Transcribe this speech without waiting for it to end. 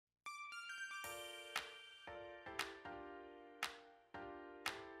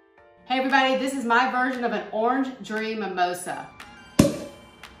Hey everybody, this is my version of an Orange Dream Mimosa.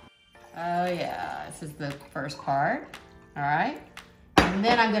 Oh yeah, this is the first part, all right? And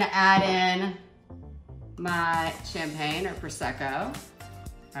then I'm gonna add in my champagne or Prosecco,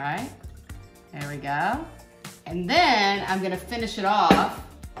 all right? There we go. And then I'm gonna finish it off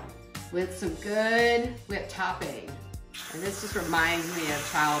with some good whipped topping. And this just reminds me of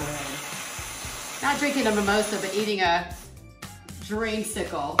childhood. Not drinking a mimosa, but eating a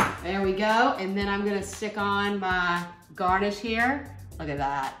Dreamcicle. There we go. And then I'm gonna stick on my garnish here. Look at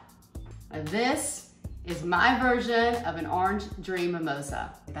that. Now this is my version of an Orange Dream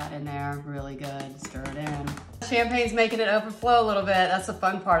Mimosa. Get that in there, really good, stir it in. Champagne's making it overflow a little bit. That's the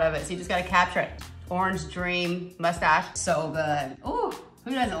fun part of it. So you just gotta capture it. Orange Dream mustache, so good. Ooh,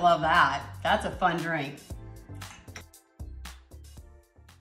 who doesn't love that? That's a fun drink.